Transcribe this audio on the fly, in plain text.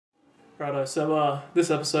Righto, so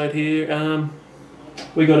this episode here,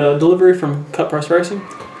 we got a delivery from Cut Price Racing,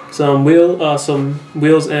 some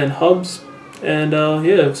wheels and hubs, and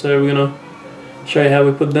yeah, so we're gonna show you how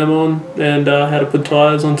we put them on and how to put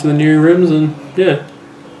tyres onto the new rims, and yeah,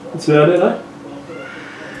 that's about it, eh?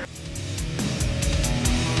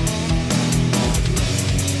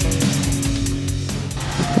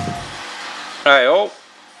 Hey all,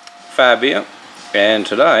 Fab here, and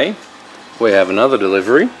today we have another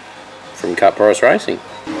delivery from Cut Price Racing.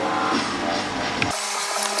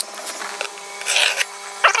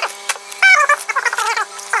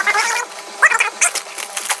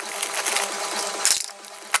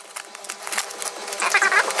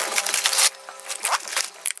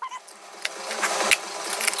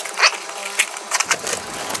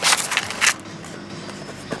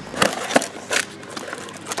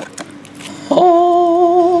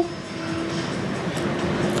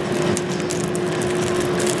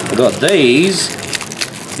 I got these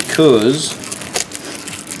because,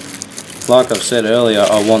 like I've said earlier,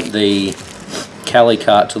 I want the Kali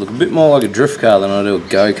Kart to look a bit more like a drift car than I do a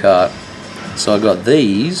go-kart. So I got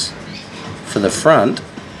these for the front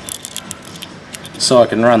so I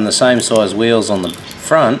can run the same size wheels on the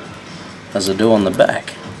front as I do on the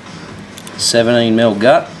back. 17mm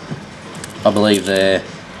gut, I believe they're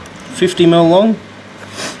 50mm long,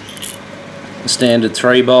 standard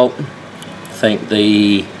 3-bolt. I think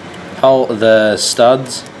the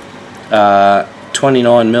studs are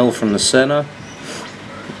 29mm from the center.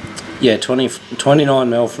 Yeah,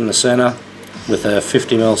 29mm from the center with a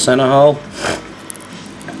 50mm center hole.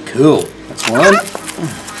 Cool, that's one.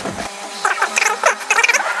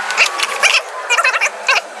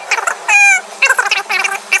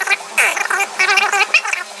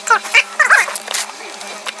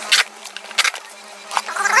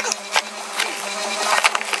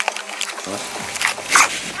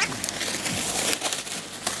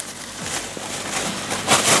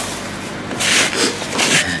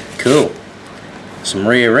 Cool. Some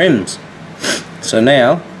rear rims. So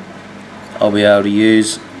now I'll be able to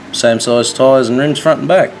use same size tyres and rims front and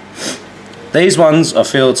back. These ones, I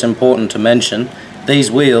feel it's important to mention,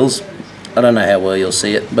 these wheels, I don't know how well you'll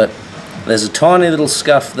see it, but there's a tiny little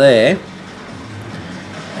scuff there,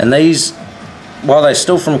 and these, while they're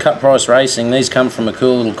still from Cut Price Racing, these come from a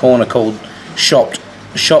cool little corner called Shop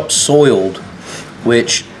Soiled,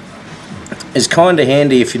 which is kind of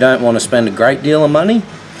handy if you don't want to spend a great deal of money.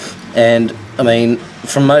 And I mean,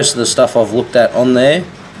 from most of the stuff I've looked at on there,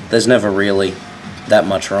 there's never really that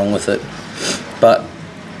much wrong with it. But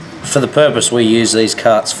for the purpose we use these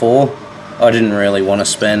carts for, I didn't really want to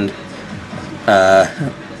spend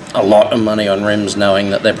a lot of money on rims knowing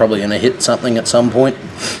that they're probably going to hit something at some point.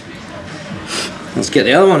 Let's get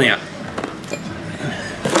the other one out.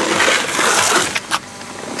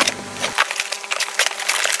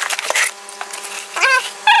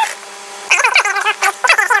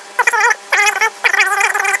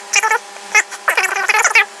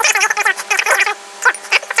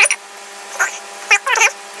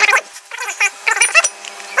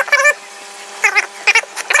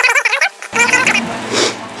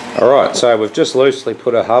 Alright, so we've just loosely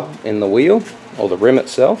put a hub in the wheel, or the rim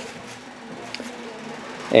itself,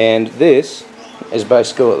 and this is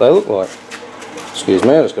basically what they look like. Excuse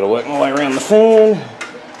me, I've just got to work my way around the fan.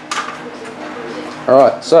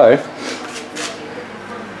 Alright, so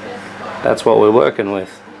that's what we're working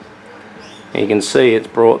with. You can see it's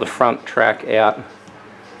brought the front track out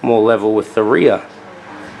more level with the rear,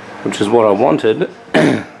 which is what I wanted,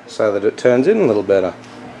 so that it turns in a little better.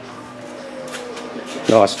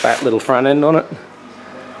 Nice fat little front end on it.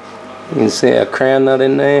 You can see our crown nut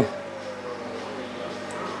in there.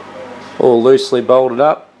 All loosely bolted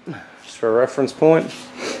up, just for a reference point.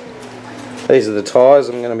 These are the tyres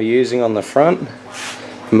I'm going to be using on the front.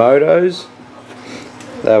 Motos.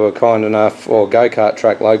 They were kind enough, or Go-Kart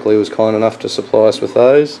Track locally was kind enough to supply us with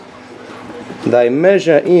those. They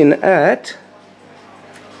measure in at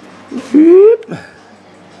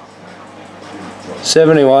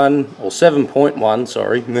 71 or 7.1,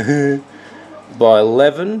 sorry, by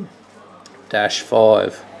 11-5.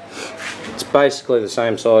 It's basically the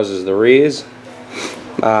same size as the rears.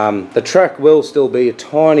 The track will still be a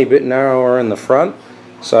tiny bit narrower in the front,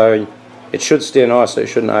 so it should steer nicely. It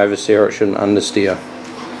shouldn't oversteer or it shouldn't understeer.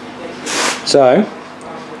 So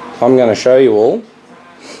I'm going to show you all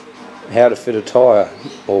how to fit a tyre,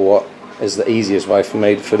 or what is the easiest way for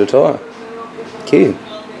me to fit a tyre. Cue.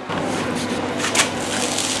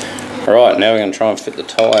 Alright, now we're going to try and fit the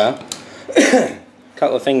tyre. A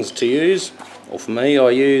couple of things to use, or for me, I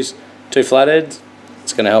use 2 flatheads.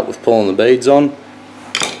 It's going to help with pulling the beads on.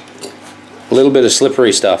 A little bit of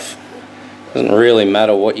slippery stuff. Doesn't really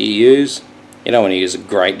matter what you use. You don't want to use a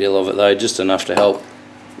great deal of it though, just enough to help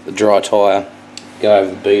the dry tyre go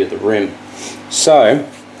over the bead of the rim. So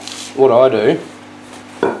what I do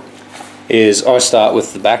is I start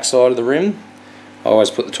with the back side of the rim. I always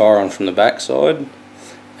put the tyre on from the back side.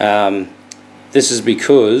 This is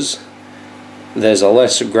because there's a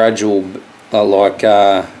less gradual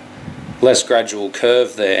less gradual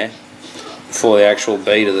curve there before the actual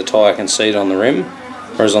bead of the tyre can seat on the rim,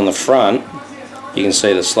 whereas on the front you can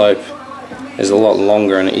see the slope is a lot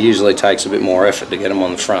longer and it usually takes a bit more effort to get them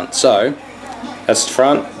on the front. So that's the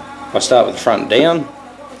front. I start with the front down.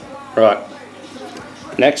 Right,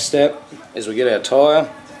 next step is we get our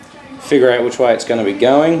tyre, figure out which way it's going to be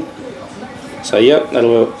going. So yep,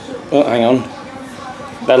 that'll, oh hang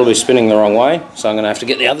on, that'll be spinning the wrong way, so I'm going to have to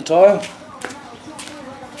get the other tyre.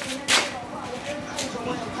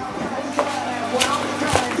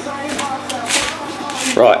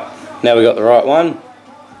 Right, now we got the right one.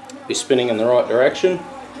 Be spinning in the right direction,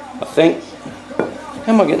 I think.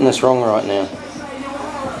 How am I getting this wrong right now?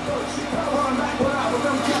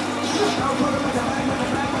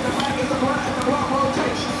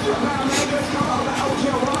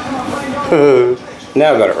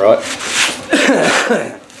 Now I've got it right.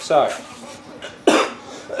 So,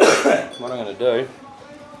 what I'm going to do,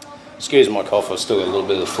 excuse my cough, I've still got a little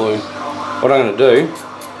bit of the flu. What I'm going to do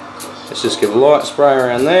is just give a light spray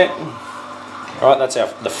around there. Right, that's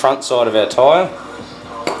the front side of our tyre.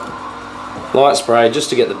 Light spray just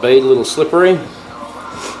to get the bead a little slippery.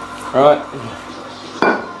 Right,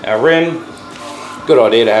 our rim, good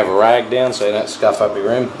idea to have a rag down so you don't scuff up your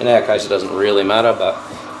rim. In our case it doesn't really matter, but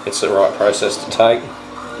it's the right process to take.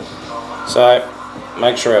 So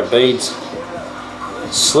make sure our bead's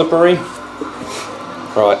slippery.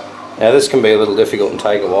 Right, now this can be a little difficult and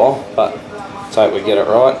take a while, but let's hope we get it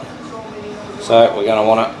right. So we're going to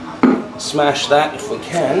want to smash that if we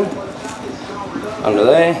can under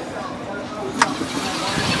there.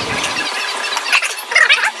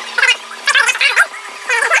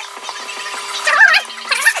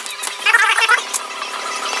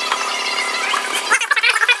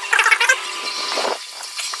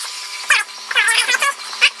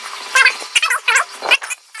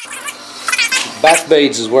 Back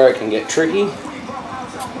beads is where it can get tricky,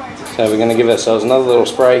 so we're going to give ourselves another little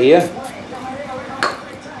spray here.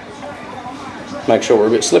 Make sure we're a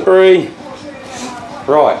bit slippery.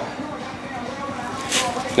 Right,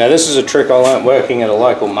 now this is a trick I learnt working at a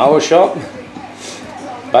local mower shop.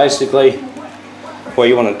 Basically what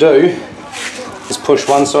you want to do is push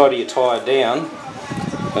one side of your tyre down.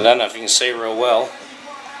 I don't know if you can see real well,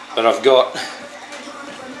 but I've got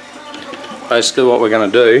basically what we're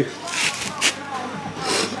going to do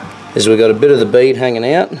is we've got a bit of the bead hanging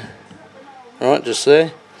out, right, just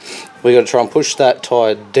there. We've got to try and push that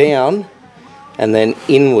tyre down and then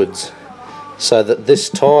inwards, so that this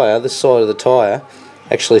tyre, this side of the tyre,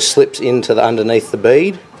 actually slips into the underneath the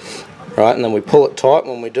bead, right, and then we pull it tight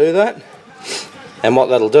when we do that. And what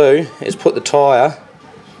that'll do is put the tyre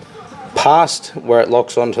past where it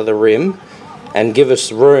locks onto the rim and give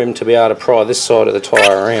us room to be able to pry this side of the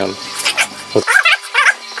tyre around.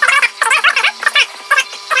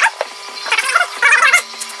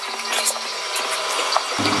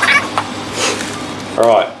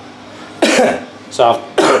 Alright, so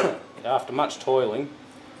after much toiling,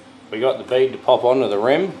 we got the bead to pop onto the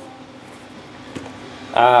rim.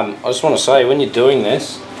 I just want to say, when you're doing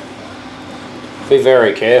this, be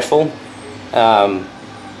very careful.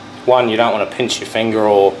 One, you don't want to pinch your finger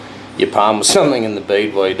or your palm with something in the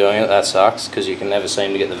bead while you're doing it. That sucks, because you can never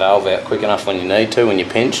seem to get the valve out quick enough when you need to, when you're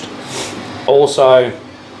pinched. Also,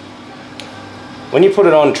 when you put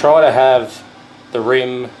it on, try to have the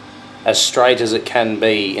rim as straight as it can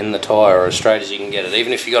be in the tyre, or as straight as you can get it.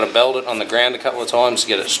 Even if you've got to belt it on the ground a couple of times to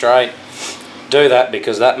get it straight, do that,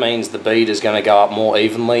 because that means the bead is going to go up more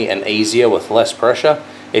evenly and easier with less pressure.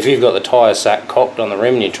 If you've got the tyre sack cocked on the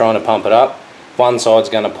rim and you're trying to pump it up, one side's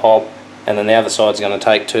going to pop and then the other side's going to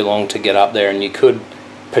take too long to get up there, and you could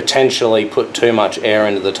potentially put too much air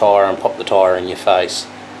into the tyre and pop the tyre in your face.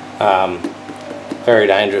 Very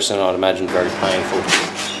dangerous, and I'd imagine very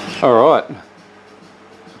painful. Alright,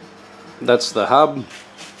 that's the hub,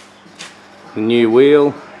 the new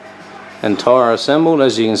wheel and tyre assembled.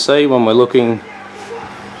 As you can see, when we're looking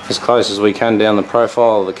as close as we can down the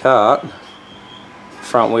profile of the cart,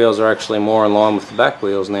 front wheels are actually more in line with the back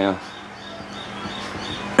wheels now.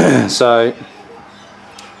 So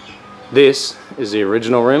this is the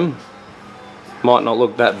original rim. Might not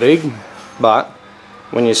look that big, but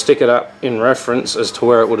when you stick it up in reference as to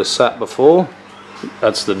where it would have sat before,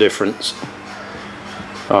 that's the difference.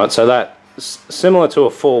 Alright, so that similar to a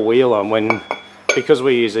four-wheeler because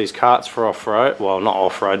we use these karts for off-road, well not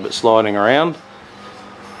off-road but sliding around.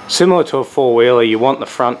 Similar to a four-wheeler, you want the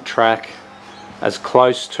front track as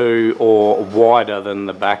close to or wider than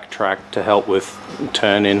the back track to help with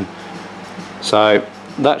turning. So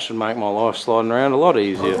that should make my life sliding around a lot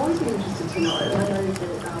easier.